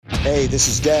Hey, this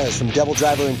is Dez from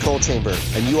Devildriver in Coal Chamber,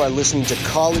 and you are listening to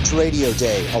College Radio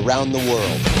Day around the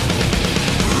world.